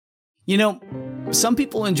You know, some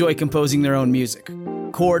people enjoy composing their own music,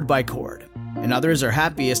 chord by chord, and others are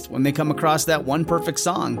happiest when they come across that one perfect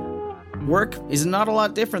song. Work is not a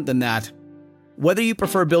lot different than that. Whether you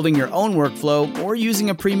prefer building your own workflow or using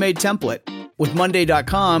a pre-made template, with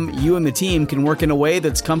Monday.com, you and the team can work in a way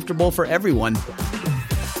that's comfortable for everyone.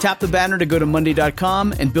 Tap the banner to go to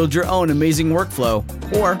Monday.com and build your own amazing workflow,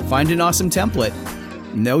 or find an awesome template.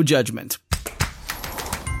 No judgment.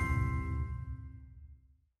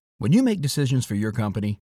 When you make decisions for your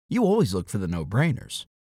company, you always look for the no-brainers.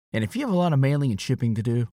 And if you have a lot of mailing and shipping to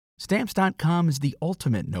do, Stamps.com is the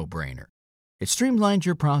ultimate no-brainer. It streamlines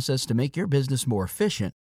your process to make your business more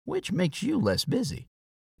efficient, which makes you less busy.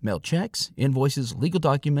 Mail checks, invoices, legal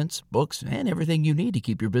documents, books, and everything you need to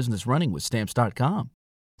keep your business running with Stamps.com.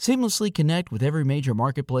 Seamlessly connect with every major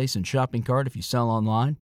marketplace and shopping cart if you sell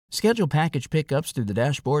online. Schedule package pickups through the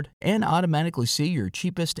dashboard and automatically see your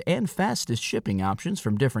cheapest and fastest shipping options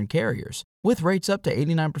from different carriers, with rates up to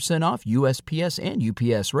 89% off USPS and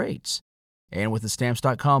UPS rates. And with the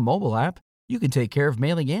Stamps.com mobile app, you can take care of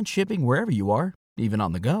mailing and shipping wherever you are, even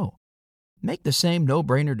on the go. Make the same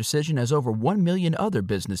no-brainer decision as over 1 million other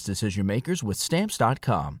business decision makers with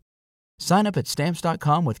Stamps.com. Sign up at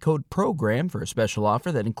Stamps.com with code PROGRAM for a special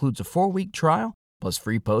offer that includes a 4-week trial, plus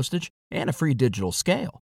free postage and a free digital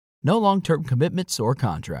scale. No long-term commitments or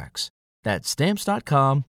contracts. That's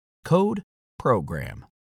Stamps.com, code PROGRAM.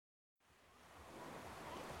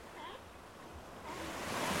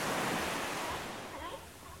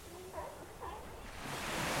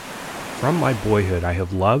 From my boyhood, I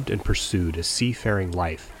have loved and pursued a seafaring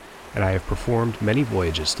life, and I have performed many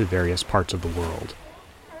voyages to various parts of the world.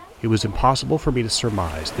 It was impossible for me to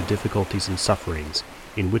surmise the difficulties and sufferings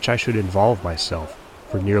in which I should involve myself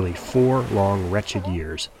for nearly 4 long wretched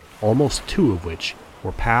years, almost 2 of which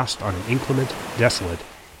were passed on an inclement, desolate,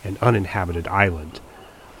 and uninhabited island,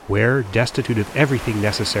 where, destitute of everything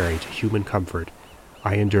necessary to human comfort,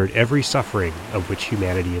 I endured every suffering of which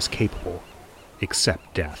humanity is capable,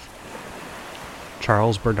 except death.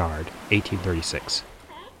 Charles Bernard, 1836.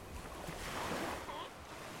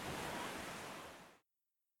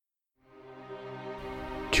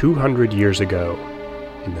 "200 years ago,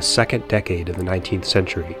 in the second decade of the 19th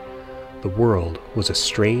century, the world was a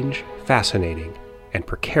strange, fascinating, and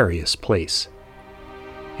precarious place.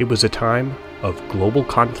 It was a time of global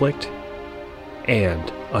conflict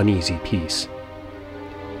and uneasy peace.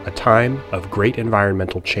 A time of great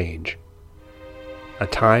environmental change. A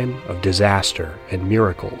time of disaster and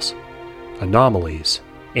miracles, anomalies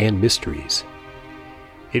and mysteries.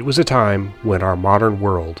 It was a time when our modern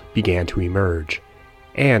world began to emerge,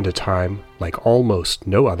 and a time like almost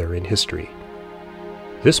no other in history.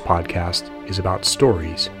 This podcast is about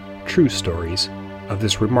stories, true stories, of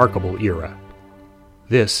this remarkable era.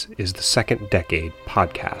 This is the Second Decade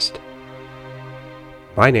Podcast.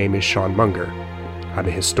 My name is Sean Munger. I'm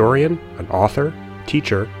a historian, an author,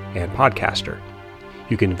 teacher, and podcaster.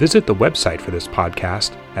 You can visit the website for this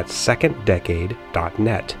podcast at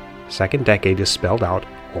seconddecade.net. Second Decade is spelled out,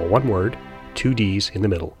 all one word, 2 D's in the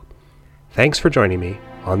middle. Thanks for joining me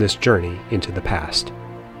on this journey into the past.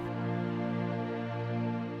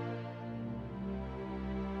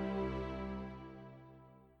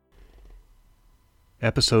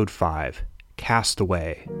 Episode 5,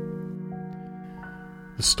 Castaway.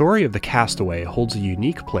 The story of the castaway holds a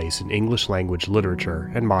unique place in English language literature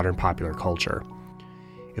and modern popular culture.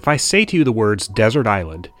 If I say to you the words desert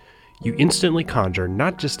island, you instantly conjure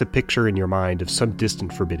not just a picture in your mind of some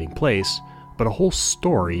distant forbidding place, but a whole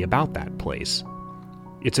story about that place.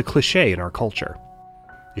 It's a cliché in our culture.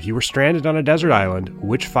 If you were stranded on a desert island,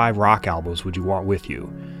 which 5 rock albums would you want with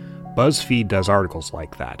you? BuzzFeed does articles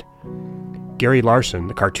like that. Gary Larson,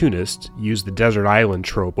 the cartoonist, used the desert island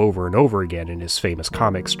trope over and over again in his famous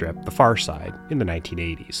comic strip, The Far Side, in the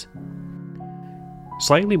 1980s.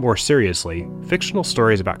 Slightly more seriously, fictional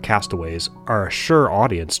stories about castaways are a sure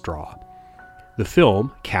audience draw. The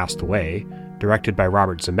film, Castaway, directed by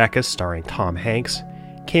Robert Zemeckis starring Tom Hanks,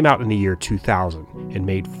 came out in the year 2000 and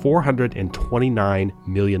made $429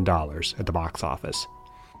 million at the box office.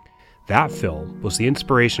 That film was the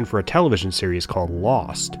inspiration for a television series called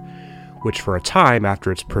Lost, which for a time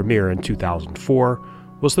after its premiere in 2004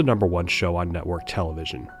 was the #1 show on network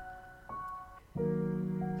television.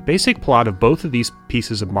 The basic plot of both of these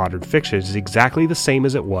pieces of modern fiction is exactly the same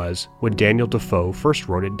as it was when Daniel Defoe first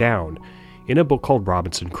wrote it down, in a book called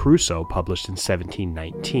Robinson Crusoe, published in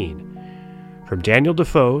 1719. From Daniel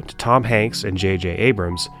Defoe to Tom Hanks and J.J.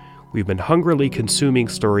 Abrams, we've been hungrily consuming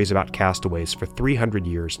stories about castaways for 300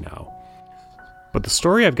 years now. But the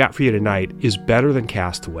story I've got for you tonight is better than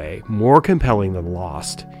Castaway, more compelling than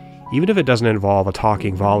Lost, even if it doesn't involve a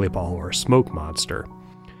talking volleyball or a smoke monster.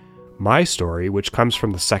 My story, which comes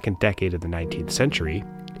from the second decade of the 19th century,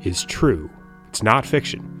 is true. It's not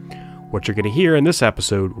fiction. What you're going to hear in this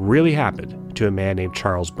episode really happened to a man named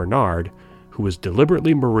Charles Bernard, who was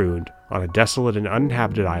deliberately marooned on a desolate and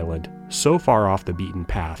uninhabited island so far off the beaten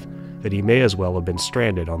path that he may as well have been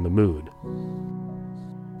stranded on the moon.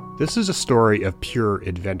 This is a story of pure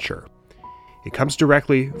adventure. It comes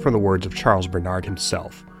directly from the words of Charles Bernard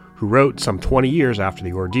himself, who wrote some 20 years after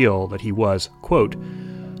the ordeal that he was, quote,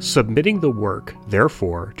 submitting the work,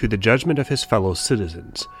 therefore, to the judgment of his fellow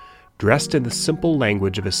citizens, dressed in the simple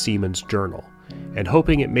language of a seaman's journal, and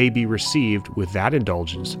hoping it may be received with that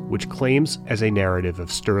indulgence which claims as a narrative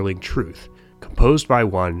of sterling truth, composed by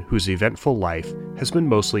one whose eventful life has been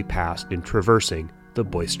mostly passed in traversing the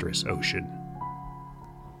boisterous ocean.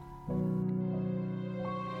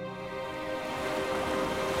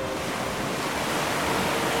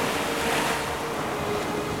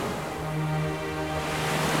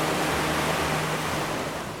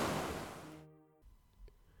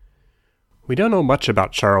 We don't know much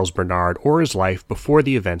about Charles Bernard or his life before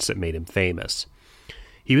the events that made him famous.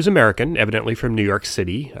 He was American, evidently from New York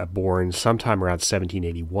City, born sometime around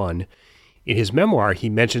 1781. In his memoir, he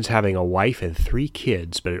mentions having a wife and 3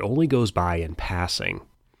 kids, but it only goes by in passing.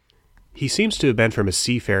 He seems to have been from a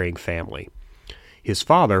seafaring family. His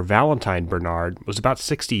father, Valentine Bernard, was about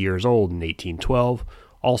 60 years old in 1812,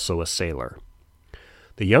 also a sailor.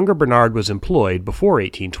 The younger Bernard was employed before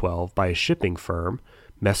 1812 by a shipping firm,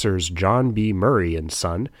 Messrs. John B. Murray and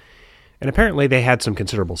Son, and apparently they had some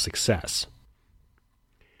considerable success.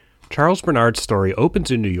 Charles Bernard's story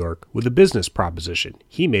opens in New York with a business proposition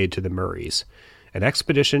he made to the Murrays, an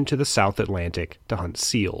expedition to the South Atlantic to hunt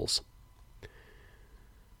seals.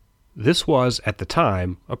 This was, at the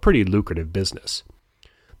time, a pretty lucrative business.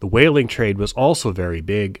 The whaling trade was also very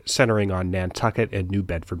big, centering on Nantucket and New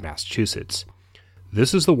Bedford, Massachusetts.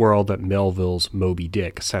 This is the world that Melville's Moby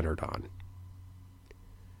Dick centered on.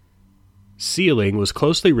 Sealing was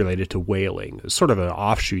closely related to whaling, sort of an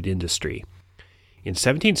offshoot industry. In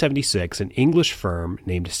 1776, an English firm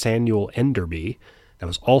named Samuel Enderby, that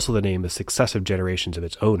was also the name of successive generations of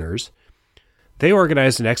its owners, they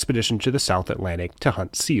organized an expedition to the South Atlantic to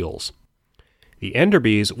hunt seals. The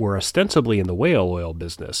Enderbys were ostensibly in the whale oil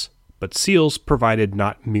business, but seals provided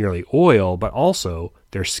not merely oil, but also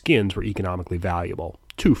their skins were economically valuable,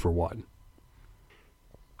 2 for 1.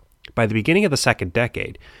 By the beginning of the second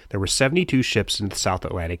decade, there were 72 ships in the South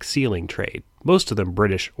Atlantic sealing trade, most of them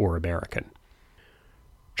British or American.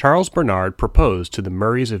 Charles Bernard proposed to the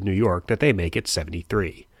Murrays of New York that they make it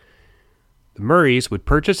 73. The Murrays would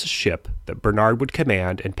purchase a ship that Bernard would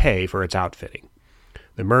command and pay for its outfitting.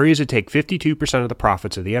 The Murrays would take 52% of the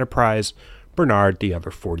profits of the enterprise, Bernard the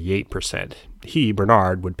other 48%. He,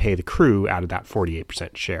 Bernard, would pay the crew out of that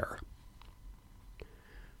 48% share.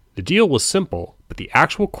 The deal was simple, but the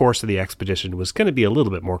actual course of the expedition was going to be a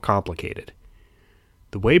little bit more complicated.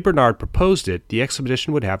 The way Bernard proposed it, the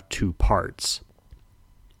expedition would have 2 parts.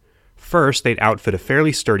 First, they'd outfit a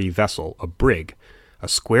fairly sturdy vessel, a brig, a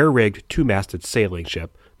square-rigged, 2-masted sailing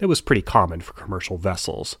ship that was pretty common for commercial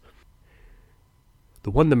vessels.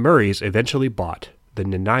 The one the Murrays eventually bought, the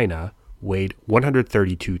Nanina, weighed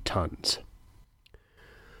 132 tons.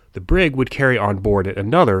 The brig would carry on board it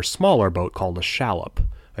another, smaller boat called a shallop,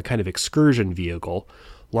 a kind of excursion vehicle,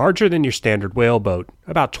 larger than your standard whaleboat,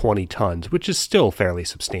 about 20 tons, which is still fairly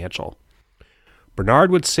substantial.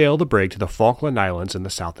 Bernard would sail the brig to the Falkland Islands in the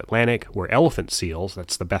South Atlantic, where elephant seals,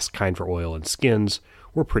 that's the best kind for oil and skins,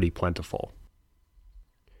 were pretty plentiful.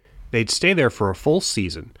 They'd stay there for a full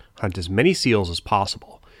season, hunt as many seals as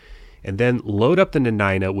possible, and then load up the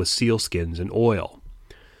Nanina with seal skins and oil.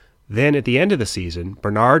 Then, at the end of the season,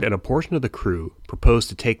 Bernard and a portion of the crew proposed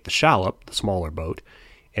to take the shallop, the smaller boat,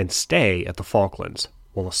 and stay at the Falklands,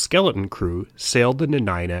 while a skeleton crew sailed the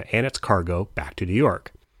Nanina and its cargo back to New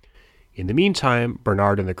York. In the meantime,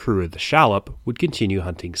 Bernard and the crew of the shallop would continue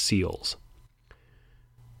hunting seals.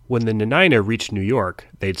 When the Nanina reached New York,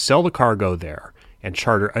 they'd sell the cargo there and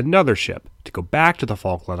charter another ship to go back to the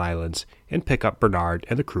Falkland Islands and pick up Bernard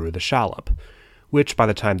and the crew of the shallop, which by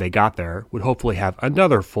the time they got there would hopefully have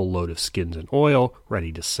another full load of skins and oil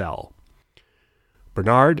ready to sell.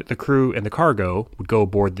 Bernard, the crew, and the cargo would go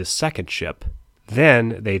aboard this second ship.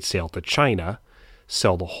 Then they'd sail to China,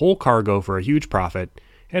 sell the whole cargo for a huge profit,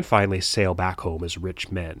 and finally sail back home as rich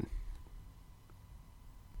men.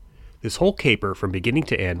 This whole caper from beginning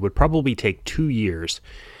to end would probably take 2 years,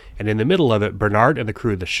 and in the middle of it, Bernard and the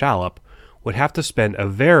crew of the shallop would have to spend a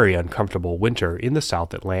very uncomfortable winter in the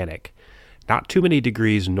South Atlantic, not too many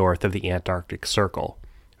degrees north of the Antarctic Circle,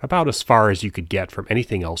 about as far as you could get from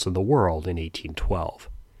anything else in the world in 1812.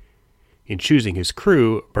 In choosing his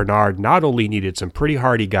crew, Bernard not only needed some pretty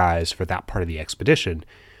hardy guys for that part of the expedition,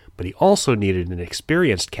 but he also needed an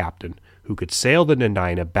experienced captain who could sail the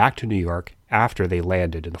Nenina back to New York after they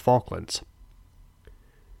landed in the Falklands.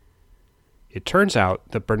 It turns out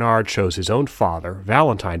that Bernard chose his own father,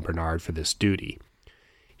 Valentine Bernard, for this duty.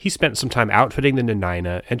 He spent some time outfitting the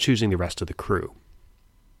Nenina and choosing the rest of the crew.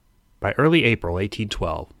 By early April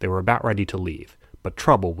 1812, they were about ready to leave, but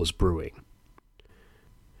trouble was brewing.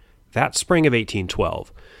 That spring of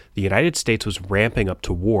 1812, the United States was ramping up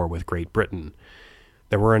to war with Great Britain.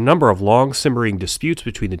 There were a number of long simmering disputes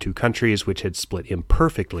between the two countries which had split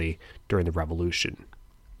imperfectly during the Revolution.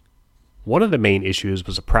 One of the main issues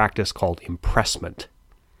was a practice called impressment.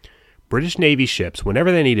 British Navy ships,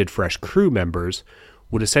 whenever they needed fresh crew members,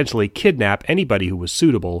 would essentially kidnap anybody who was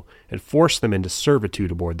suitable and force them into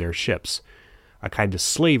servitude aboard their ships, a kind of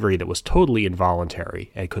slavery that was totally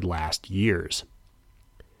involuntary and could last years.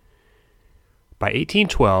 By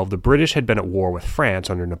 1812, the British had been at war with France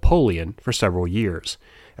under Napoleon for several years,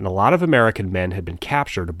 and a lot of American men had been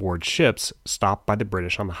captured aboard ships stopped by the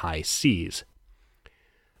British on the high seas.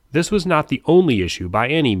 This was not the only issue by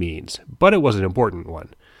any means, but it was an important one.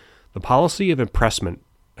 The policy of impressment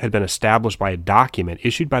had been established by a document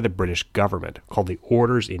issued by the British government called the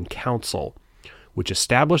Orders in Council, which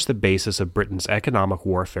established the basis of Britain's economic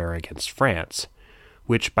warfare against France,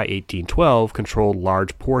 which by 1812 controlled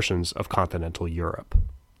large portions of continental Europe.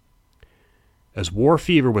 As war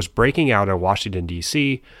fever was breaking out in Washington,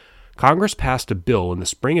 D.C., Congress passed a bill in the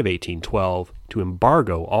spring of 1812 to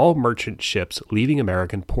embargo all merchant ships leaving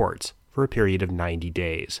American ports for a period of 90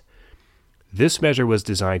 days. This measure was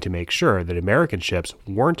designed to make sure that American ships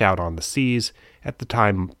weren't out on the seas at the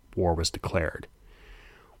time war was declared.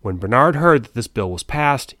 When Bernard heard that this bill was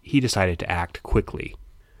passed, he decided to act quickly.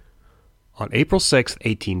 On April 6,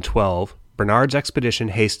 1812, Bernard's expedition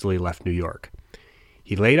hastily left New York.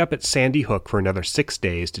 He laid up at Sandy Hook for another 6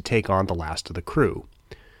 days to take on the last of the crew.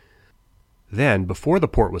 Then, before the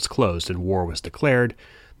port was closed and war was declared,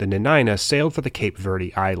 the Nenina sailed for the Cape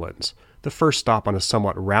Verde Islands, the first stop on a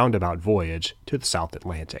somewhat roundabout voyage to the South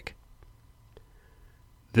Atlantic.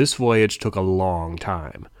 This voyage took a long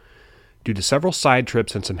time. Due to several side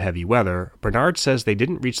trips and some heavy weather, Bernard says they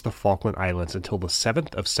didn't reach the Falkland Islands until the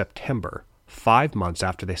 7th of September, 5 months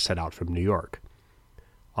after they set out from New York.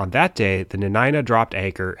 On that day, the Nenina dropped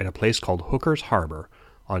anchor at a place called Hooker's Harbor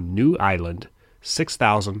on New Island,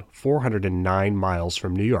 6,409 miles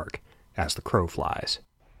from New York, as the crow flies.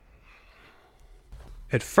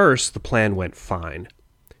 At first, the plan went fine.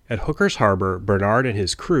 At Hooker's Harbor, Bernard and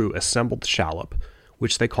his crew assembled the shallop,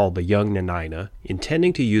 which they called the Young Nenina,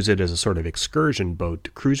 intending to use it as a sort of excursion boat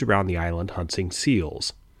to cruise around the island hunting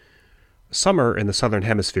seals. Summer in the southern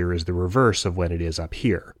hemisphere is the reverse of when it is up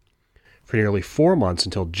here. For nearly 4 months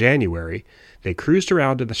until January, they cruised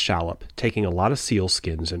around in the shallop, taking a lot of seal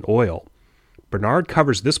skins and oil. Bernard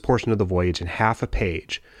covers this portion of the voyage in half a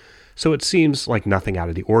page, so it seems like nothing out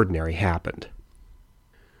of the ordinary happened.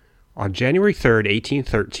 On January 3,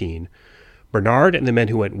 1813, Bernard and the men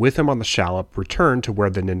who went with him on the shallop returned to where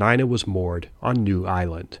the Nenina was moored on New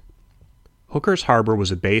Island. Hooker's Harbor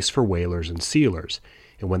was a base for whalers and sealers,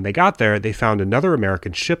 and when they got there, they found another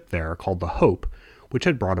American ship there called the Hope, which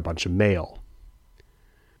had brought a bunch of mail.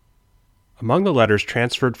 Among the letters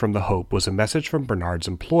transferred from the Hope was a message from Bernard's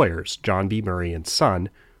employers, John B. Murray and Son,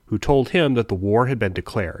 who told him that the war had been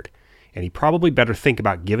declared, and he probably better think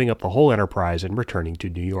about giving up the whole enterprise and returning to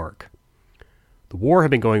New York. The war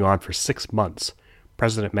had been going on for 6 months.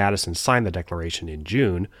 President Madison signed the declaration in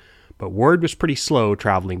June, but word was pretty slow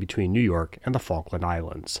traveling between New York and the Falkland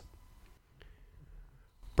Islands.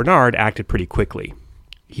 Bernard acted pretty quickly.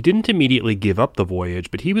 He didn't immediately give up the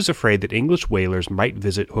voyage, but he was afraid that English whalers might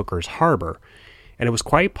visit Hooker's Harbor, and it was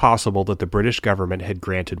quite possible that the British government had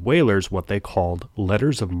granted whalers what they called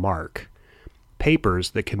letters of marque,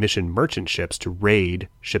 papers that commissioned merchant ships to raid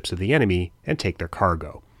ships of the enemy and take their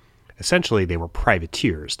cargo. Essentially, they were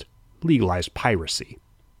privateers, legalized piracy.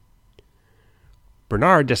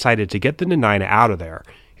 Bernard decided to get the Nenina out of there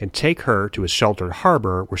and take her to a sheltered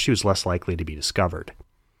harbor where she was less likely to be discovered.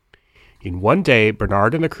 In 1 day,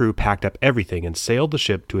 Bernard and the crew packed up everything and sailed the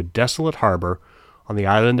ship to a desolate harbor on the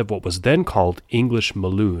island of what was then called English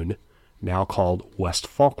Maloon, now called West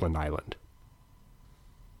Falkland Island.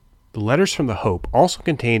 The letters from the Hope also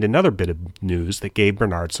contained another bit of news that gave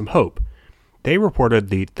Bernard some hope. They reported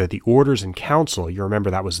that the Orders in Council, you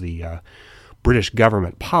remember that was the British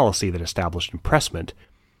government policy that established impressment,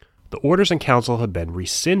 the Orders in Council had been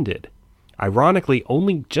rescinded, ironically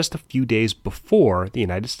only just a few days before the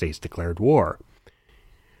United States declared war.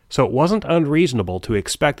 So it wasn't unreasonable to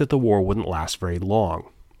expect that the war wouldn't last very long.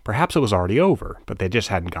 Perhaps it was already over, but they just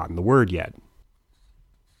hadn't gotten the word yet.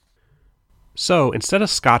 So, instead of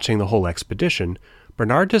scotching the whole expedition,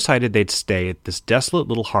 Bernard decided they'd stay at this desolate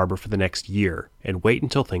little harbor for the next year and wait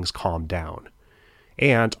until things calmed down,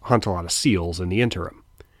 and hunt a lot of seals in the interim.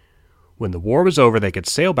 When the war was over, they could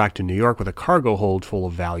sail back to New York with a cargo hold full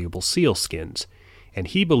of valuable seal skins, and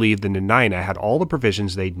he believed the Nenina had all the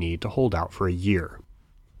provisions they'd need to hold out for a year.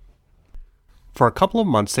 For a couple of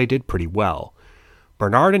months they did pretty well.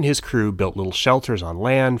 Bernard and his crew built little shelters on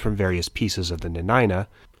land from various pieces of the Nenina.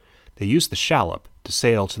 They used the shallop to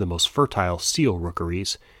sail to the most fertile seal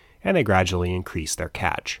rookeries, and they gradually increased their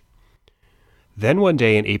catch. Then one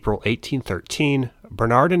day in April 1813,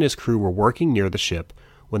 Bernard and his crew were working near the ship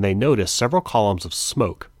when they noticed several columns of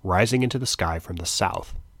smoke rising into the sky from the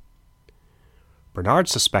south. Bernard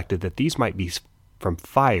suspected that these might be from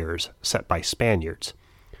fires set by Spaniards.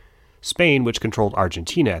 Spain, which controlled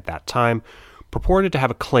Argentina at that time, purported to have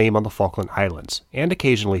a claim on the Falkland Islands, and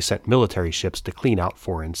occasionally sent military ships to clean out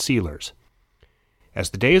foreign sealers. As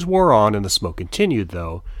the days wore on and the smoke continued,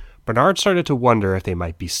 though, Bernard started to wonder if they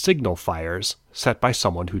might be signal fires set by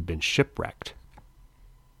someone who'd been shipwrecked.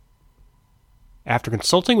 After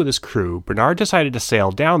consulting with his crew, Bernard decided to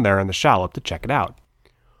sail down there in the shallop to check it out.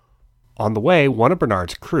 On the way, one of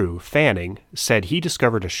Bernard's crew, Fanning, said he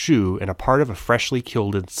discovered a shoe in a part of a freshly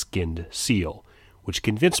killed and skinned seal, which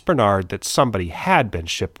convinced Bernard that somebody had been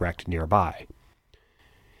shipwrecked nearby.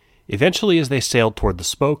 Eventually, as they sailed toward the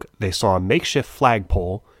smoke, they saw a makeshift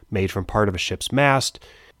flagpole made from part of a ship's mast,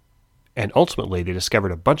 and ultimately they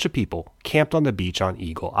discovered a bunch of people camped on the beach on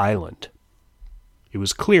Eagle Island. It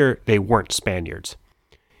was clear they weren't Spaniards.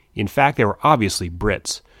 In fact, they were obviously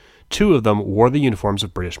Brits. 2 of them wore the uniforms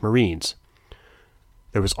of British Marines.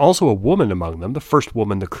 There was also a woman among them, the first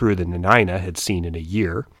woman the crew of the Nenina had seen in a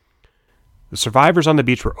year. The survivors on the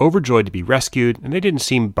beach were overjoyed to be rescued, and they didn't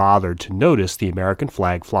seem bothered to notice the American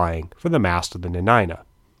flag flying from the mast of the Nenina.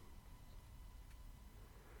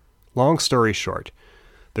 Long story short,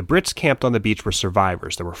 the Brits camped on the beach were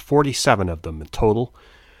survivors. There were 47 of them in total,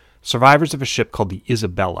 survivors of a ship called the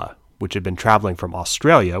Isabella, which had been traveling from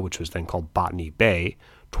Australia, which was then called Botany Bay,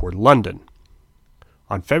 toward London.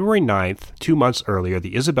 On February 9th, 2 months earlier,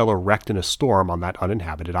 the Isabella wrecked in a storm on that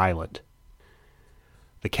uninhabited island.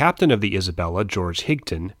 The captain of the Isabella, George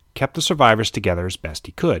Higton, kept the survivors together as best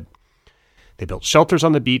he could. They built shelters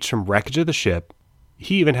on the beach from wreckage of the ship.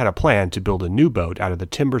 He even had a plan to build a new boat out of the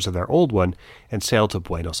timbers of their old one and sail to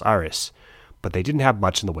Buenos Aires, but they didn't have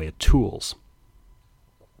much in the way of tools.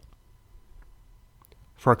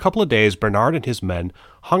 For a couple of days, Bernard and his men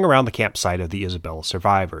hung around the campsite of the Isabella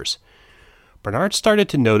survivors. Bernard started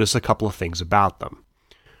to notice a couple of things about them.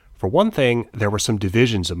 For one thing, there were some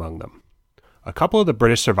divisions among them. A couple of the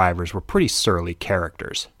British survivors were pretty surly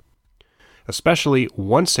characters, especially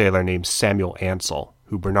one sailor named Samuel Ansell,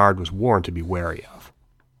 who Bernard was warned to be wary of.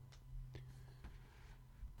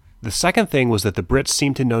 The second thing was that the Brits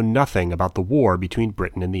seemed to know nothing about the war between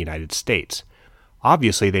Britain and the United States.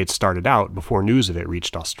 Obviously, they'd started out before news of it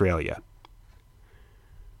reached Australia.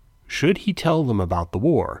 Should he tell them about the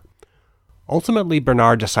war? Ultimately,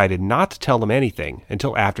 Bernard decided not to tell them anything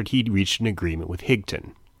until after he'd reached an agreement with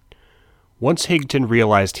Higton. Once Higton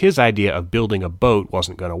realized his idea of building a boat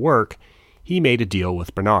wasn't going to work, he made a deal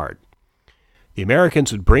with Bernard. The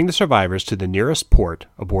Americans would bring the survivors to the nearest port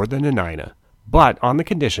aboard the Nenina, but on the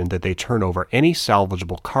condition that they turn over any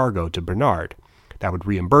salvageable cargo to Bernard. That would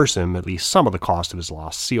reimburse him at least some of the cost of his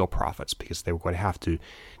lost seal profits, because they were going to have to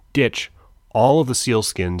ditch all of the seal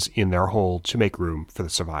skins in their hold to make room for the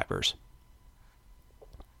survivors.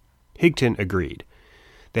 Higton agreed.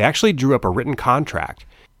 They actually drew up a written contract,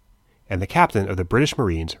 and the captain of the British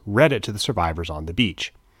Marines read it to the survivors on the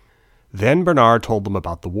beach. Then Bernard told them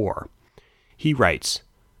about the war. He writes,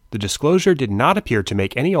 "The disclosure did not appear to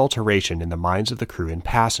make any alteration in the minds of the crew and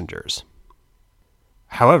passengers."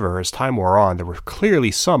 However, as time wore on, there were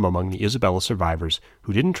clearly some among the Isabella survivors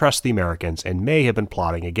who didn't trust the Americans and may have been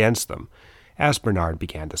plotting against them, as Bernard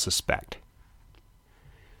began to suspect.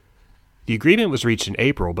 The agreement was reached in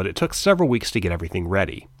April, but it took several weeks to get everything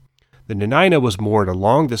ready. The Nenina was moored a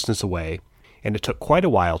long distance away, and it took quite a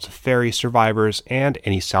while to ferry survivors and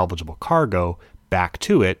any salvageable cargo back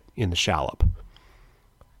to it in the shallop.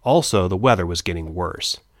 Also, the weather was getting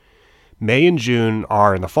worse. May and June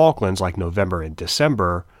are in the Falklands like November and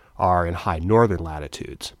December are in high northern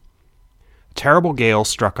latitudes. A terrible gale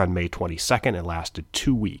struck on May 22nd and lasted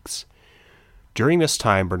 2 weeks. During this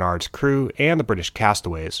time, Bernard's crew and the British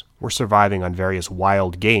castaways were surviving on various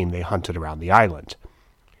wild game they hunted around the island.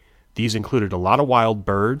 These included a lot of wild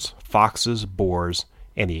birds, foxes, boars,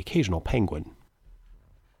 and the occasional penguin.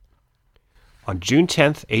 On June 10,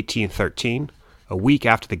 1813, a week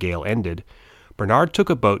after the gale ended, Bernard took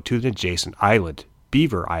a boat to an adjacent island,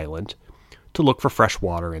 Beaver Island, to look for fresh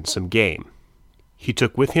water and some game. He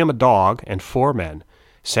took with him a dog and 4 men,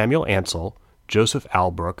 Samuel Ansell, Joseph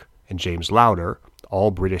Albrook, and James Lauder,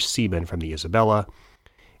 all British seamen from the Isabella,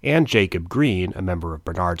 and Jacob Green, a member of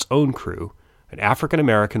Bernard's own crew, an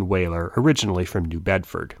African-American whaler originally from New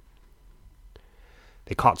Bedford.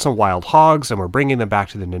 They caught some wild hogs and were bringing them back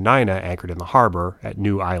to the Nenina anchored in the harbor at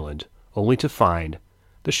New Island, only to find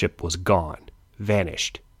the ship was gone,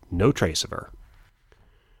 vanished, no trace of her.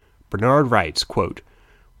 Bernard writes, quote,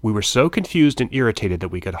 "We were so confused and irritated that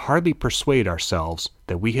we could hardly persuade ourselves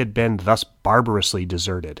that we had been thus barbarously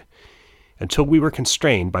deserted, until we were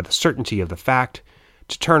constrained by the certainty of the fact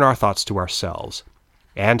to turn our thoughts to ourselves,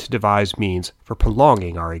 and to devise means for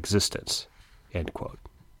prolonging our existence." End quote.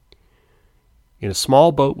 In a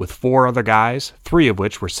small boat with 4 other guys, 3 of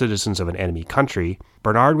which were citizens of an enemy country,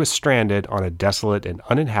 Bernard was stranded on a desolate and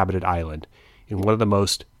uninhabited island in one of the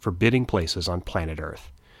most forbidding places on planet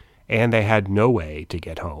Earth, and they had no way to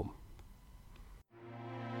get home.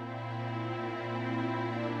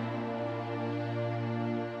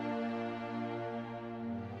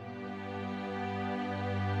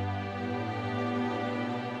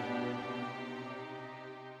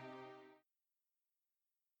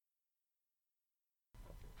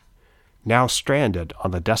 Now stranded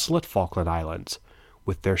on the desolate Falkland Islands,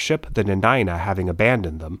 with their ship the Nenina having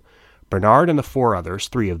abandoned them, Bernard and the 4 others,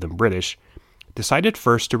 3 of them British, decided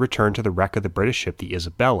first to return to the wreck of the British ship the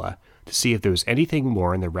Isabella to see if there was anything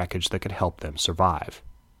more in the wreckage that could help them survive.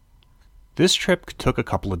 This trip took a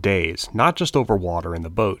couple of days, not just over water in the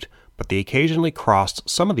boat, but they occasionally crossed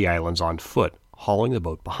some of the islands on foot, hauling the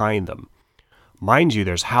boat behind them. Mind you,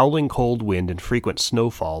 there's howling cold wind and frequent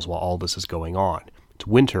snowfalls while all this is going on. It's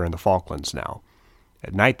winter in the Falklands now.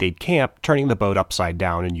 At night they'd camp, turning the boat upside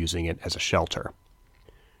down and using it as a shelter.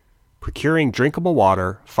 Procuring drinkable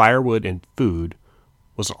water, firewood, and food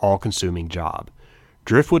was an all-consuming job.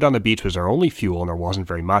 Driftwood on the beach was their only fuel, and there wasn't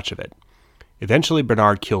very much of it. Eventually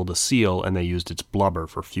Bernard killed a seal, and they used its blubber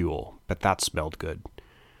for fuel, but that smelled good.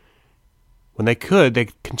 When they could, they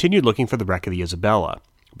continued looking for the wreck of the Isabella,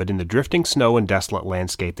 but in the drifting snow and desolate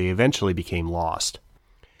landscape they eventually became lost.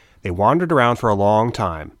 They wandered around for a long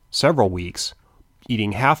time, several weeks,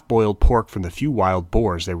 eating half-boiled pork from the few wild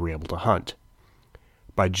boars they were able to hunt.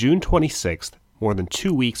 By June 26th, more than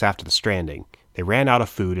 2 weeks after the stranding, they ran out of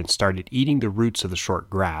food and started eating the roots of the short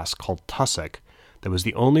grass, called tussock, that was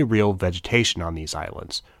the only real vegetation on these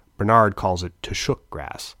islands. Bernard calls it tushuk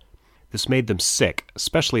grass. This made them sick,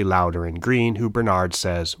 especially Lauder and Green, who Bernard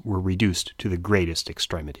says were reduced to the greatest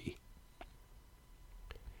extremity.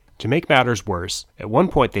 To make matters worse, at one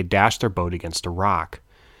point they dashed their boat against a rock,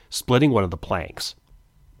 splitting one of the planks.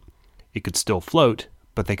 It could still float,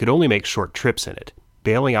 but they could only make short trips in it,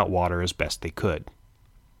 bailing out water as best they could.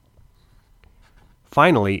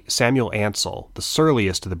 Finally, Samuel Ansell, the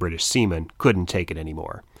surliest of the British seamen, couldn't take it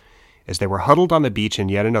anymore. As they were huddled on the beach in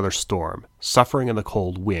yet another storm, suffering in the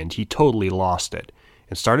cold wind, he totally lost it,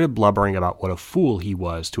 and started blubbering about what a fool he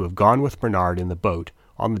was to have gone with Bernard in the boat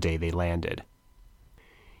on the day they landed.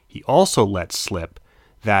 He also let slip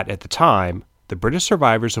that, at the time, the British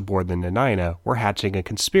survivors aboard the Nenina were hatching a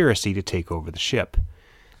conspiracy to take over the ship.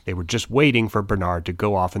 They were just waiting for Bernard to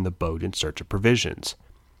go off in the boat in search of provisions.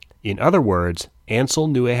 In other words, Ansell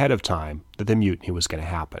knew ahead of time that the mutiny was going to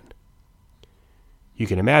happen. You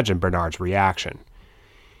can imagine Bernard's reaction.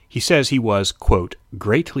 He says he was, quote,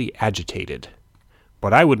 greatly agitated,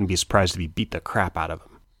 but I wouldn't be surprised if he beat the crap out of him.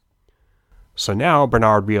 So now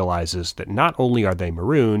Bernard realizes that not only are they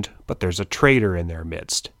marooned, but there's a traitor in their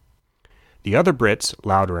midst. The other Brits,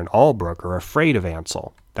 Lauder and Albrook, are afraid of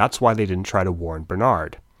Ansell. That's why they didn't try to warn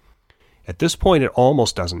Bernard. At this point, it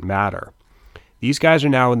almost doesn't matter. These guys are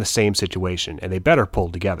now in the same situation, and they better pull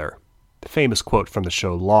together. The famous quote from the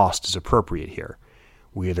show Lost is appropriate here.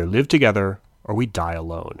 We either live together, or we die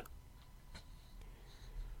alone.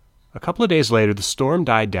 A couple of days later, the storm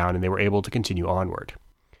died down, and they were able to continue onward.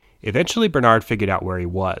 Eventually, Bernard figured out where he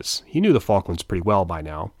was. He knew the Falklands pretty well by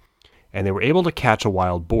now, and they were able to catch a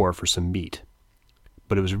wild boar for some meat.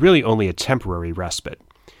 But it was really only a temporary respite.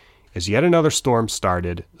 As yet another storm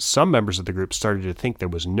started, some members of the group started to think there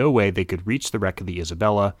was no way they could reach the wreck of the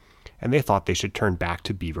Isabella, and they thought they should turn back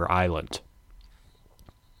to Beaver Island.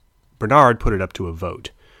 Bernard put it up to a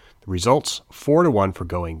vote. The results, 4-1 for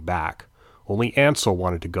going back. Only Ansell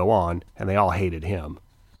wanted to go on, and they all hated him.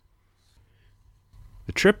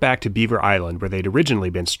 The trip back to Beaver Island, where they'd originally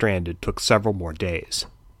been stranded, took several more days.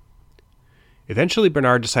 Eventually,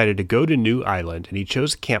 Bernard decided to go to New Island, and he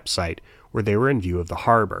chose a campsite where they were in view of the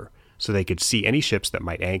harbor, so they could see any ships that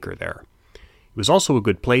might anchor there. It was also a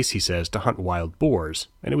good place, he says, to hunt wild boars,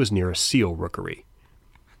 and it was near a seal rookery.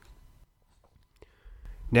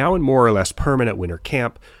 Now in more or less permanent winter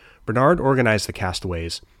camp, Bernard organized the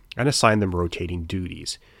castaways and assigned them rotating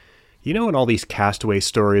duties. You know, in all these castaway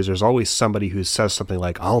stories, there's always somebody who says something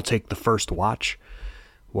like, "I'll take the first watch."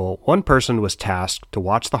 Well, one person was tasked to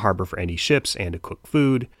watch the harbor for any ships and to cook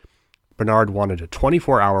food. Bernard wanted a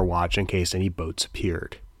 24-hour watch in case any boats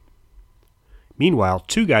appeared. Meanwhile,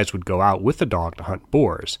 2 guys would go out with the dog to hunt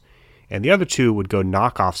boars, and the other 2 would go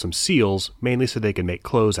knock off some seals, mainly so they could make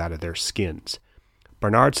clothes out of their skins.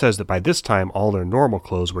 Bernard says that by this time all their normal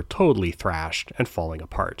clothes were totally thrashed and falling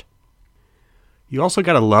apart. You also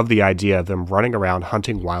gotta love the idea of them running around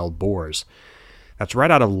hunting wild boars. That's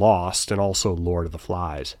right out of Lost and also Lord of the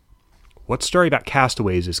Flies. What story about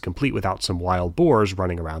castaways is complete without some wild boars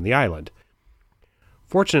running around the island?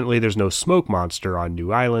 Fortunately, there's no smoke monster on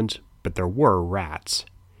New Island, but there were rats.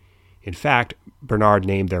 In fact, Bernard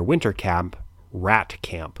named their winter camp Rat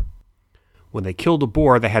Camp. When they killed a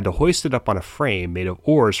boar, they had to hoist it up on a frame made of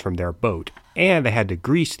oars from their boat, and they had to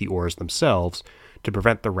grease the oars themselves to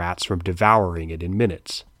prevent the rats from devouring it in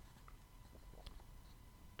minutes.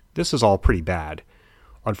 This is all pretty bad.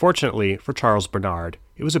 Unfortunately, for Charles Bernard,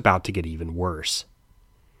 it was about to get even worse.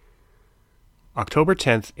 October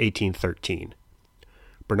 10th, 1813.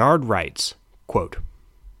 Bernard writes, quote,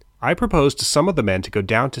 "I proposed to some of the men to go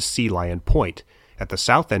down to Sea Lion Point, at the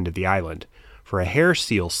south end of the island, for a hair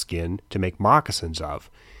seal skin to make moccasins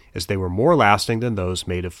of, as they were more lasting than those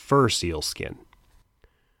made of fur seal skin.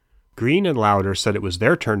 Green and Lauder said it was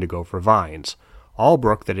their turn to go for vines,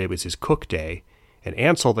 Albrook that it was his cook day, and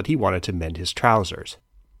Ansel that he wanted to mend his trousers.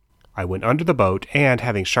 I went under the boat, and,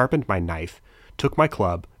 having sharpened my knife, took my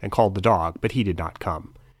club and called the dog, but he did not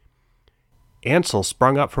come. Ansel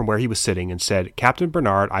sprung up from where he was sitting and said, 'Captain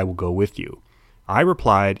Bernard, I will go with you.' I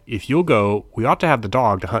replied, 'If you'll go, we ought to have the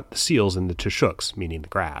dog to hunt the seals in the tushuks,' meaning the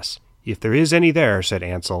grass. 'If there is any there,' said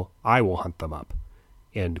Ansel, 'I will hunt them up.'"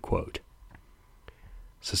 End quote.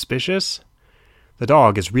 Suspicious? The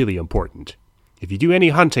dog is really important. If you do any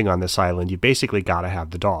hunting on this island, you basically gotta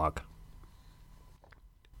have the dog.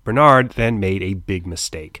 Bernard then made a big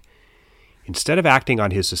mistake. Instead of acting on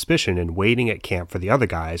his suspicion and waiting at camp for the other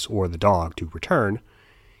guys or the dog to return,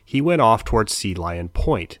 he went off towards Sea Lion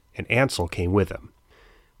Point, and Ansel came with him.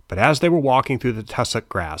 But as they were walking through the tussock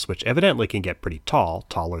grass, which evidently can get pretty tall,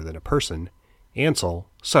 taller than a person, Ansel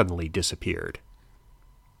suddenly disappeared.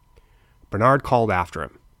 Bernard called after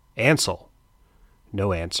him, "Ansel."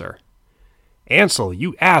 No answer. "Ansel,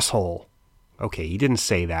 you asshole!" Okay, he didn't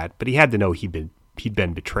say that, but he had to know he'd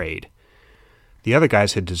been betrayed. The other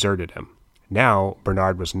guys had deserted him. Now,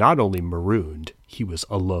 Bernard was not only marooned, he was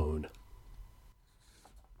alone.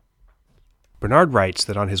 Bernard writes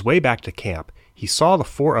that on his way back to camp, he saw the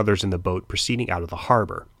 4 others in the boat proceeding out of the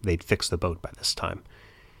harbor. They'd fixed the boat by this time.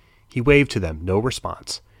 He waved to them, no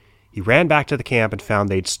response. He ran back to the camp and found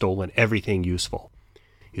they'd stolen everything useful.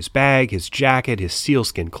 His bag, his jacket, his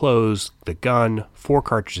sealskin clothes, the gun, 4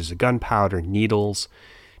 cartridges of gunpowder, needles,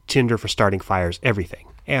 tinder for starting fires, everything,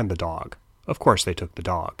 and the dog. Of course they took the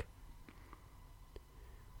dog.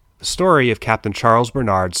 The story of Captain Charles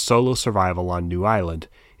Bernard's solo survival on New Island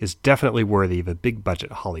is definitely worthy of a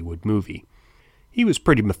big-budget Hollywood movie. He was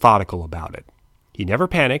pretty methodical about it. He never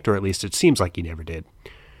panicked, or at least it seems like he never did.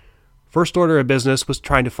 First order of business was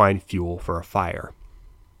trying to find fuel for a fire.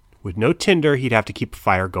 With no tinder, he'd have to keep a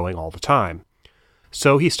fire going all the time.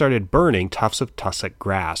 So he started burning tufts of tussock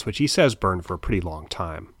grass, which he says burned for a pretty long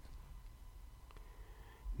time.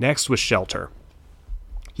 Next was shelter.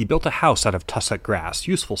 He built a house out of tussock grass,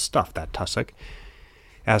 useful stuff, that tussock.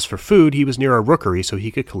 As for food, he was near a rookery so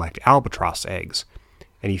he could collect albatross eggs,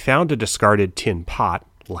 and he found a discarded tin pot,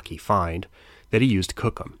 lucky find, that he used to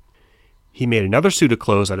cook them. He made another suit of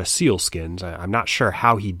clothes out of seal skins. I'm not sure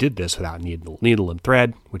how he did this without needle and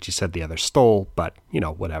thread, which he said the others stole, but,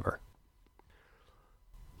 whatever.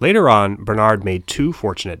 Later on, Bernard made 2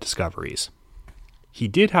 fortunate discoveries. He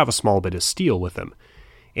did have a small bit of steel with him,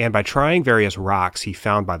 and by trying various rocks he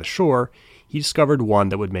found by the shore, he discovered one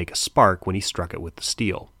that would make a spark when he struck it with the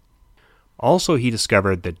steel. Also, he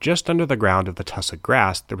discovered that just under the ground of the tussock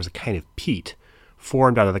grass there was a kind of peat,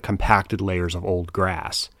 formed out of the compacted layers of old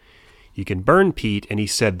grass. You can burn peat, and he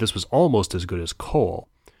said this was almost as good as coal,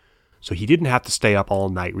 so he didn't have to stay up all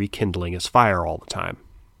night rekindling his fire all the time.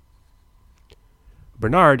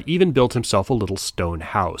 Bernard even built himself a little stone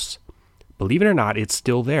house. Believe it or not, it's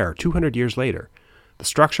still there, 200 years later. The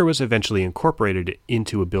structure was eventually incorporated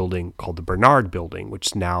into a building called the Bernard Building, which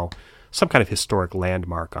is now some kind of historic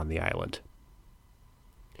landmark on the island.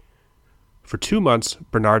 For 2 months,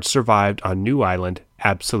 Bernard survived on New Island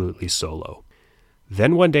absolutely solo.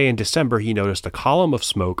 Then one day in December, he noticed a column of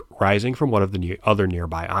smoke rising from one of the other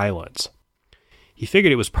nearby islands. He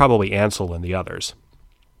figured it was probably Ansel and the others.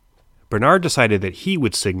 Bernard decided that he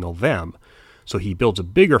would signal them, so he builds a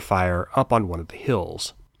bigger fire up on one of the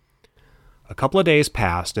hills. A couple of days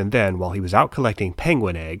passed, and then, while he was out collecting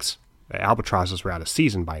penguin eggs, albatrosses were out of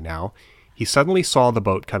season by now, he suddenly saw the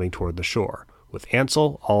boat coming toward the shore, with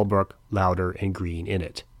Ansel, Albrook, Lauder, and Green in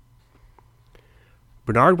it.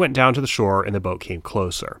 Bernard went down to the shore, and the boat came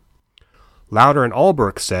closer. Lauder and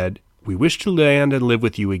Albrook said, "We wish to land and live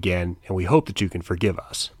with you again, and we hope that you can forgive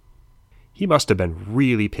us." He must have been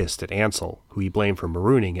really pissed at Ansel, who he blamed for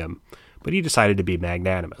marooning him, but he decided to be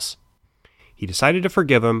magnanimous. He decided to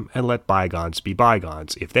forgive him and let bygones be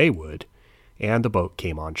bygones, if they would, and the boat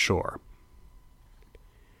came on shore.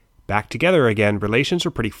 Back together again, relations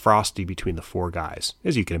were pretty frosty between the four guys,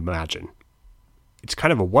 as you can imagine. It's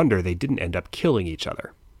kind of a wonder they didn't end up killing each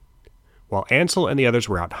other. While Ansel and the others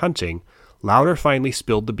were out hunting, Lauder finally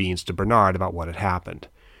spilled the beans to Bernard about what had happened.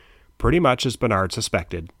 Pretty much as Bernard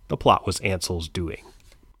suspected, the plot was Ansel's doing.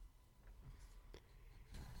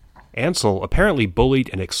 Ansel apparently bullied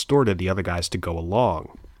and extorted the other guys to go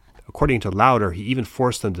along. According to Lauder, he even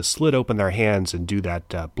forced them to slit open their hands and do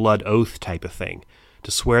that blood oath type of thing,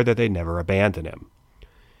 to swear that they'd never abandon him.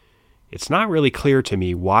 It's not really clear to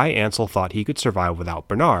me why Ansel thought he could survive without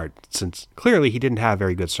Bernard, since clearly he didn't have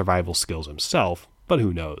very good survival skills himself, but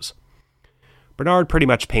who knows. Bernard pretty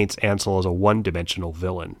much paints Ansel as a one-dimensional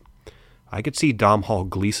villain. I could see Domhnall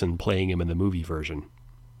Gleeson playing him in the movie version.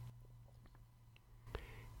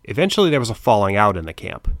 Eventually there was a falling out in the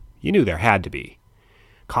camp. You knew there had to be.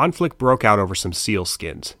 Conflict broke out over some seal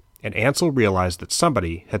skins, and Ansel realized that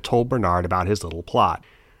somebody had told Bernard about his little plot.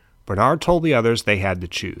 Bernard told the others they had to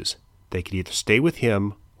choose. They could either stay with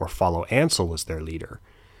him or follow Ansel as their leader,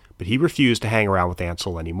 but he refused to hang around with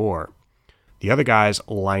Ansel anymore. The other guys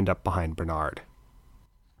lined up behind Bernard.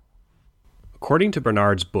 According to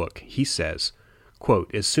Bernard's book, he says,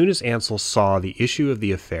 quote, "As soon as Ansel saw the issue of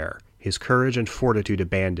the affair, his courage and fortitude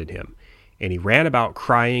abandoned him, and he ran about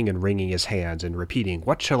crying and wringing his hands and repeating,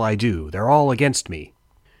 'What shall I do? They're all against me.'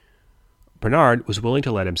 Bernard was willing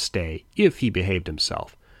to let him stay if he behaved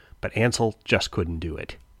himself, but Ansel just couldn't do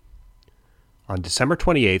it. On December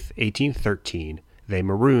 28, 1813, they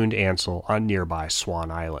marooned Ansel on nearby Swan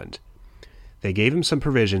Island. They gave him some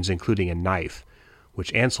provisions, including a knife,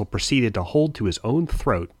 which Ansel proceeded to hold to his own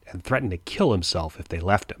throat and threatened to kill himself if they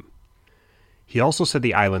left him. He also said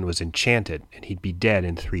the island was enchanted and he'd be dead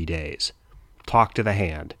in 3 days. Talk to the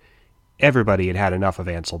hand. Everybody had had enough of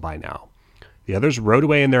Ansel by now. The others rowed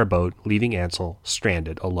away in their boat, leaving Ansel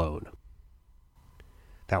stranded alone.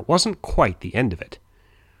 That wasn't quite the end of it.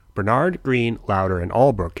 Bernard, Green, Lauder, and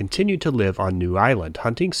Albrook continued to live on New Island,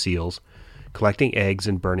 hunting seals, collecting eggs,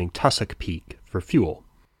 and burning tussock peat for fuel.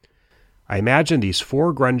 I imagine these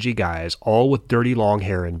 4 grungy guys, all with dirty long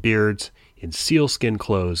hair and beards, in sealskin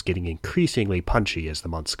clothes, getting increasingly punchy as the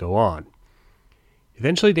months go on.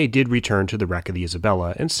 Eventually they did return to the wreck of the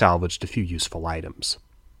Isabella and salvaged a few useful items.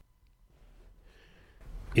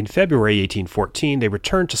 In February 1814, they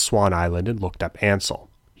returned to Swan Island and looked up Ansel.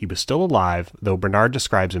 He was still alive, though Bernard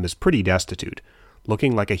describes him as pretty destitute,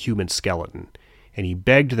 looking like a human skeleton, and he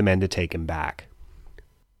begged the men to take him back.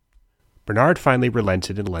 Bernard finally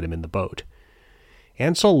relented and let him in the boat.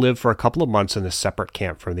 Ansel lived for a couple of months in a separate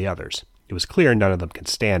camp from the others. It was clear none of them could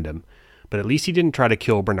stand him, but at least he didn't try to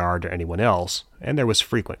kill Bernard or anyone else, and there was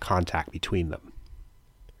frequent contact between them.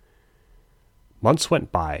 Months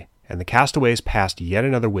went by, and the castaways passed yet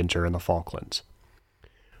another winter in the Falklands.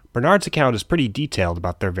 Bernard's account is pretty detailed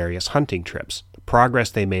about their various hunting trips, the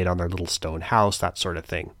progress they made on their little stone house, that sort of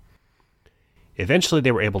thing. Eventually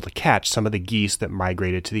they were able to catch some of the geese that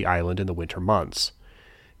migrated to the island in the winter months.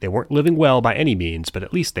 They weren't living well by any means, but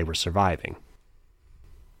at least they were surviving.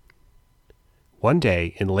 One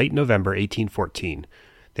day, in late November 1814,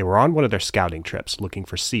 they were on one of their scouting trips looking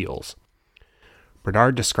for seals.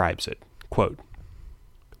 Bernard describes it, quote,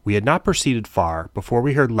 "We had not proceeded far before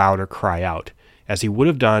we heard Lauder cry out, as he would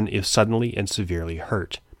have done if suddenly and severely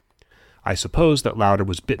hurt. I suppose that Lauder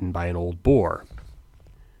was bitten by an old boar.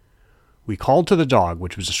 We called to the dog,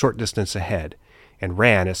 which was a short distance ahead, and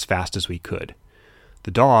ran as fast as we could.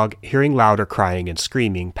 The dog, hearing Lauder crying and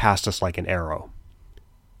screaming, passed us like an arrow.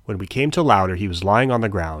 When we came to Lauder, he was lying on the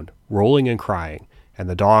ground, rolling and crying, and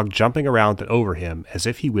the dog jumping around and over him as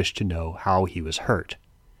if he wished to know how he was hurt.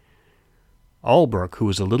 Albrook, who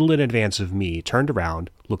was a little in advance of me, turned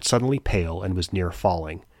around, looked suddenly pale, and was near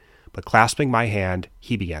falling, but clasping my hand,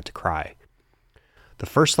 he began to cry. The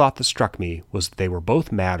first thought that struck me was that they were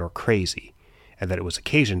both mad or crazy, and that it was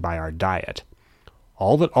occasioned by our diet.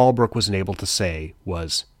 All that Albrook was able to say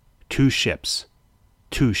was, 2 ships,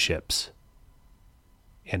 2 ships.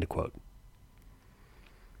 End quote.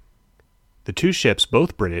 The 2 ships,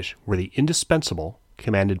 both British, were the Indispensable,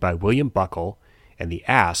 commanded by William Buckle, and the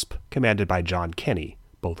Asp, commanded by John Kenny,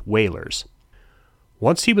 both whalers.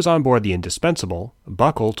 Once he was on board the Indispensable,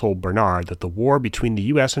 Buckle told Bernard that the war between the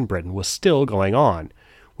U.S. and Britain was still going on,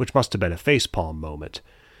 which must have been a facepalm moment.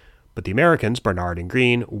 But the Americans, Bernard and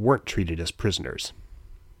Greene, weren't treated as prisoners.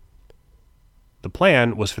 The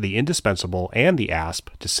plan was for the Indispensable and the Asp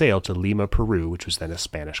to sail to Lima, Peru, which was then a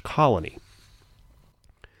Spanish colony.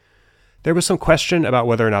 There was some question about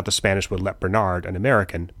whether or not the Spanish would let Bernard, an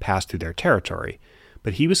American, pass through their territory,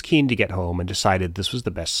 but he was keen to get home and decided this was the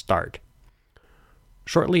best start.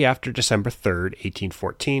 Shortly after December 3,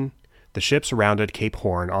 1814, the ships rounded Cape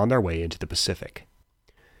Horn on their way into the Pacific.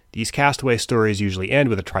 These castaway stories usually end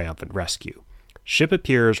with a triumphant rescue. Ship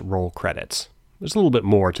appears, roll credits. There's a little bit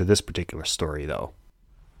more to this particular story, though.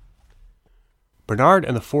 Bernard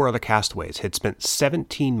and the 4 other castaways had spent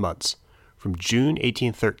 17 months, from June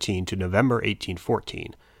 1813 to November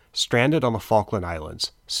 1814, stranded on the Falkland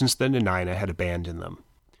Islands, since the Nanina had abandoned them.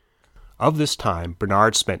 Of this time,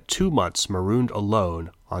 Bernard spent 2 months marooned alone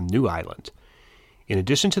on New Island. In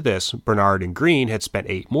addition to this, Bernard and Greene had spent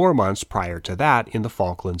 8 more months prior to that in the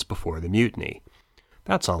Falklands before the mutiny.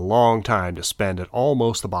 That's a long time to spend at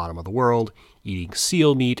almost the bottom of the world, eating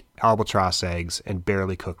seal meat, albatross eggs, and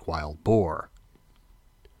barely cooked wild boar.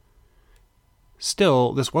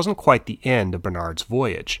 Still, this wasn't quite the end of Bernard's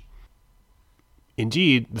voyage.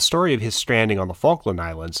 Indeed, the story of his stranding on the Falkland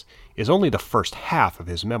Islands is only the first half of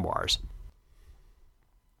his memoirs.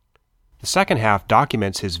 The second half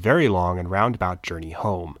documents his very long and roundabout journey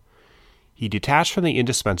home. He detached from the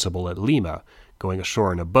Indispensable at Lima, going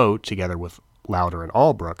ashore in a boat together with Lauder and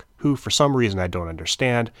Albrook, who, for some reason I don't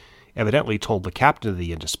understand, evidently told the captain of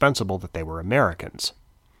the Indispensable that they were Americans.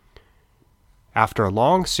 After a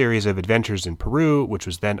long series of adventures in Peru, which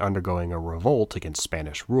was then undergoing a revolt against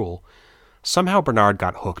Spanish rule, somehow Bernard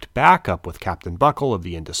got hooked back up with Captain Buckle of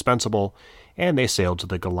the Indispensable, and they sailed to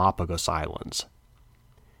the Galapagos Islands.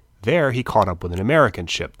 There he caught up with an American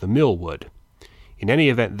ship, the Millwood. In any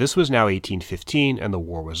event, this was now 1815, and the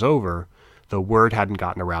war was over, though word hadn't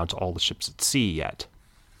gotten around to all the ships at sea yet.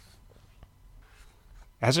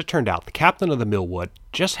 As it turned out, the captain of the Millwood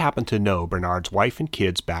just happened to know Bernard's wife and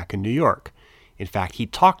kids back in New York. In fact, he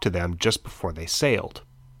talked to them just before they sailed.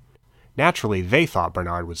 Naturally, they thought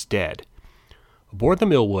Bernard was dead. Aboard the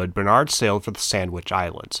Millwood, Bernard sailed for the Sandwich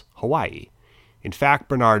Islands, Hawaii. In fact,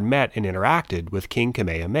 Bernard met and interacted with King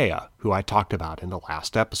Kamehameha, who I talked about in the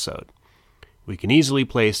last episode. We can easily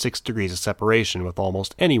place 6 degrees of separation with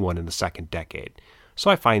almost anyone in the second decade, so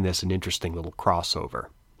I find this an interesting little crossover.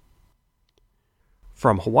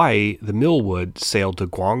 From Hawaii, the Millwood sailed to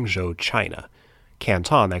Guangzhou, China,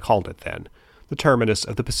 Canton they called it then, the terminus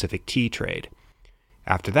of the Pacific tea trade.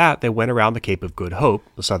 After that, they went around the Cape of Good Hope,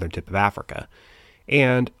 the southern tip of Africa,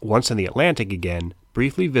 and, once in the Atlantic again,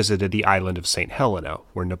 briefly visited the island of St. Helena,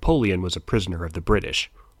 where Napoleon was a prisoner of the British.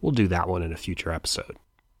 We'll do that one in a future episode.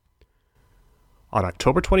 On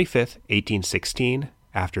October 25, 1816,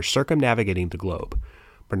 after circumnavigating the globe,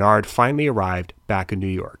 Bernard finally arrived back in New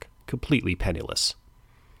York, completely penniless.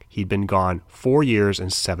 He'd been gone 4 years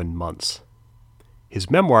and 7 months. His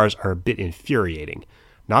memoirs are a bit infuriating,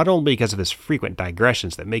 not only because of his frequent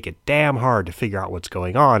digressions that make it damn hard to figure out what's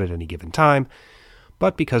going on at any given time,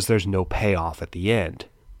 but because there's no payoff at the end.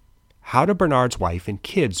 How do Bernard's wife and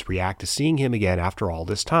kids react to seeing him again after all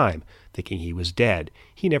this time, thinking he was dead?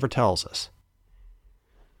 He never tells us.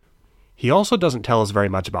 He also doesn't tell us very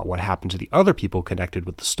much about what happened to the other people connected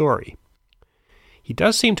with the story. He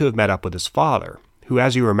does seem to have met up with his father, who,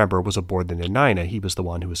 as you remember, was aboard the Nanina. He was the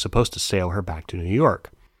one who was supposed to sail her back to New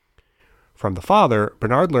York. From the father,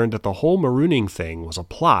 Bernard learned that the whole marooning thing was a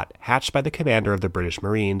plot hatched by the commander of the British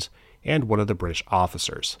Marines and one of the British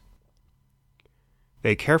officers.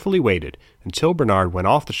 They carefully waited until Bernard went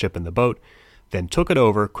off the ship in the boat, then took it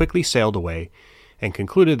over, quickly sailed away, and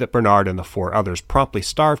concluded that Bernard and the 4 others promptly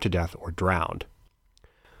starved to death or drowned.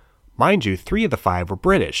 Mind you, 3 of the 5 were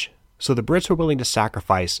British, so the Brits were willing to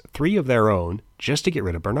sacrifice 3 of their own just to get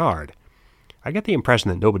rid of Bernard. I get the impression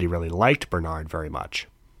that nobody really liked Bernard very much.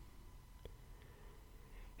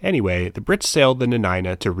 Anyway, the Brits sailed the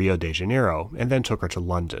Nanina to Rio de Janeiro and then took her to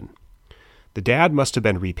London. The dad must have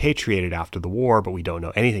been repatriated after the war, but we don't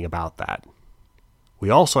know anything about that. We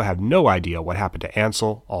also have no idea what happened to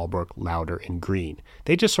Ansel, Albrook, Lauder, and Greene.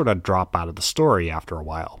 They just sort of drop out of the story after a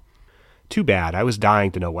while. Too bad, I was dying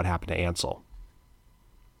to know what happened to Ansel.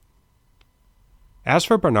 As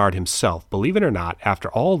for Bernard himself, believe it or not, after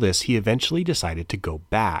all this, he eventually decided to go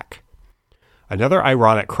back. Another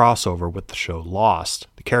ironic crossover with the show Lost.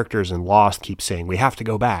 The characters in Lost keep saying, "We have to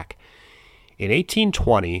go back." In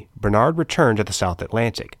 1820, Bernard returned to the South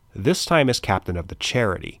Atlantic, this time as captain of the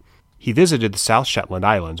Charity. He visited the South Shetland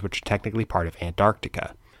Islands, which are technically part of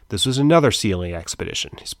Antarctica. This was another sealing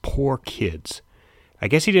expedition. His poor kids. I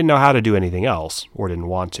guess he didn't know how to do anything else, or didn't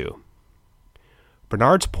want to.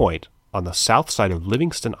 Bernard's Point, on the south side of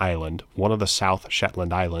Livingston Island, one of the South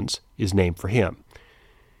Shetland Islands, is named for him.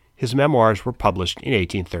 His memoirs were published in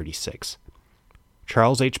 1836.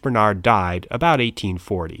 Charles H. Bernard died about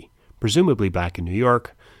 1840, presumably back in New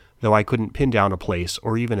York, though I couldn't pin down a place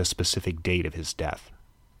or even a specific date of his death.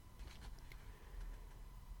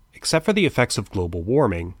 Except for the effects of global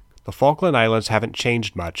warming, the Falkland Islands haven't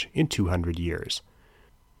changed much in 200 years.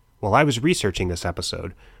 While I was researching this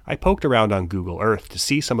episode, I poked around on Google Earth to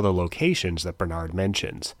see some of the locations that Bernard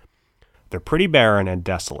mentions. They're pretty barren and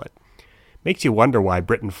desolate. Makes you wonder why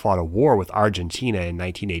Britain fought a war with Argentina in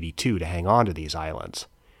 1982 to hang on to these islands.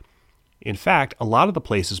 In fact, a lot of the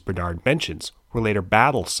places Bernard mentions were later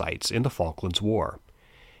battle sites in the Falklands War.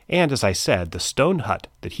 And as I said, the stone hut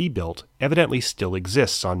that he built evidently still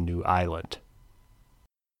exists on New Island.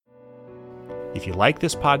 If you like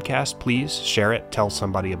this podcast, please share it, tell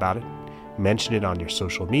somebody about it, mention it on your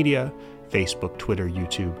social media, Facebook, Twitter,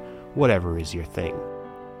 YouTube, whatever is your thing.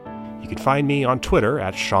 You can find me on Twitter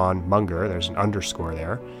at Sean Munger, there's an underscore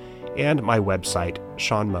there, and my website,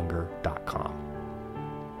 seanmunger.com.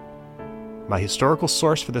 My historical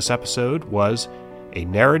source for this episode was a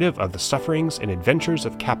narrative of the sufferings and adventures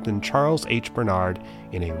of Captain Charles H. Bernard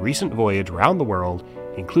in a recent voyage around the world,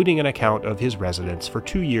 including an account of his residence for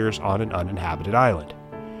 2 years on an uninhabited island.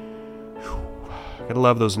 Gotta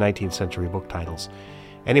love those 19th century book titles.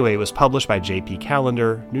 Anyway, it was published by J.P.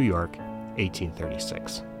 Callender, New York,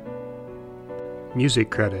 1836. Music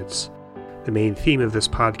credits. The main theme of this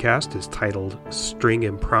podcast is titled String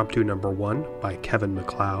Impromptu No. 1 by Kevin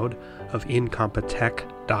MacLeod of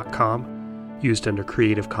Incompetech.com, used under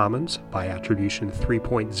Creative Commons by Attribution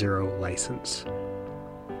 3.0 license.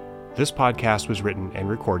 This podcast was written and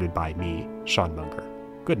recorded by me, Sean Munger.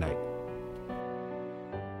 Good night.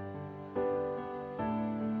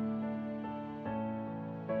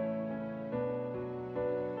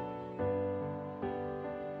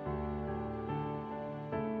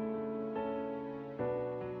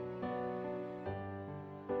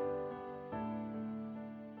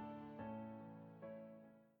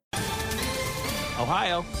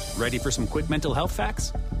 Ohio, ready for some quick mental health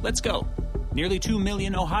facts? Let's go. Nearly 2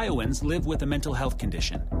 million Ohioans live with a mental health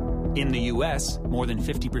condition. In the U.S., more than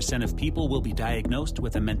 50% of people will be diagnosed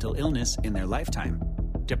with a mental illness in their lifetime.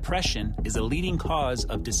 Depression is a leading cause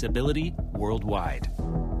of disability worldwide.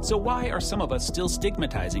 So why are some of us still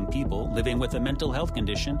stigmatizing people living with a mental health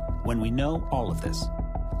condition when we know all of this?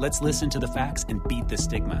 Let's listen to the facts and beat the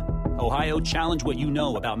stigma. Ohio, challenge what you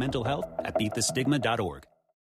know about mental health at beatthestigma.org.